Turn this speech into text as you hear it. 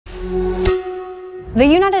The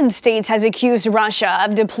United States has accused Russia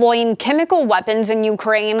of deploying chemical weapons in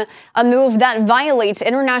Ukraine, a move that violates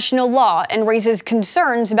international law and raises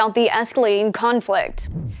concerns about the escalating conflict.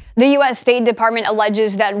 The U.S. State Department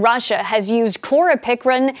alleges that Russia has used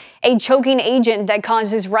Chloropicrin, a choking agent that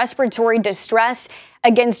causes respiratory distress,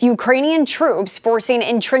 against Ukrainian troops, forcing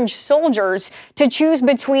entrenched soldiers to choose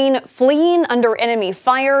between fleeing under enemy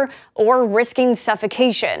fire or risking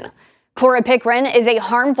suffocation. Chloropicrin is a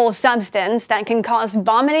harmful substance that can cause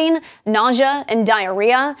vomiting, nausea, and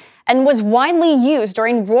diarrhea, and was widely used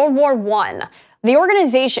during World War I. The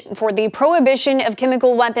Organization for the Prohibition of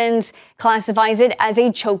Chemical Weapons classifies it as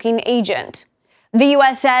a choking agent. The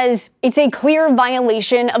U.S. says it's a clear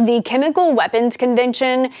violation of the Chemical Weapons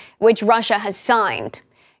Convention, which Russia has signed.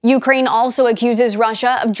 Ukraine also accuses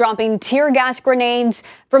Russia of dropping tear gas grenades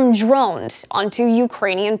from drones onto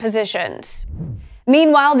Ukrainian positions.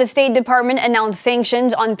 Meanwhile, the State Department announced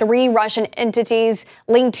sanctions on 3 Russian entities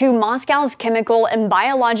linked to Moscow's chemical and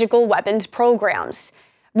biological weapons programs.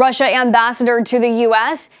 Russia ambassador to the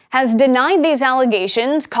U.S. has denied these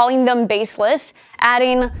allegations, calling them baseless,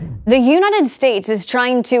 adding, "The United States is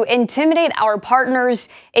trying to intimidate our partners,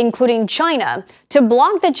 including China, to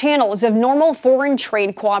block the channels of normal foreign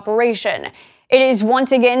trade cooperation. It is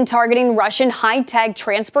once again targeting Russian high-tech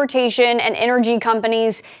transportation and energy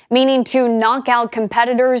companies, meaning to knock out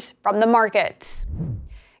competitors from the markets."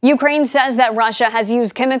 Ukraine says that Russia has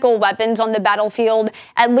used chemical weapons on the battlefield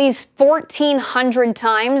at least 1,400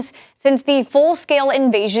 times since the full-scale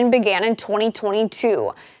invasion began in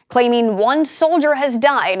 2022, claiming 1 soldier has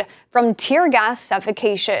died from tear gas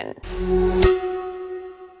suffocation.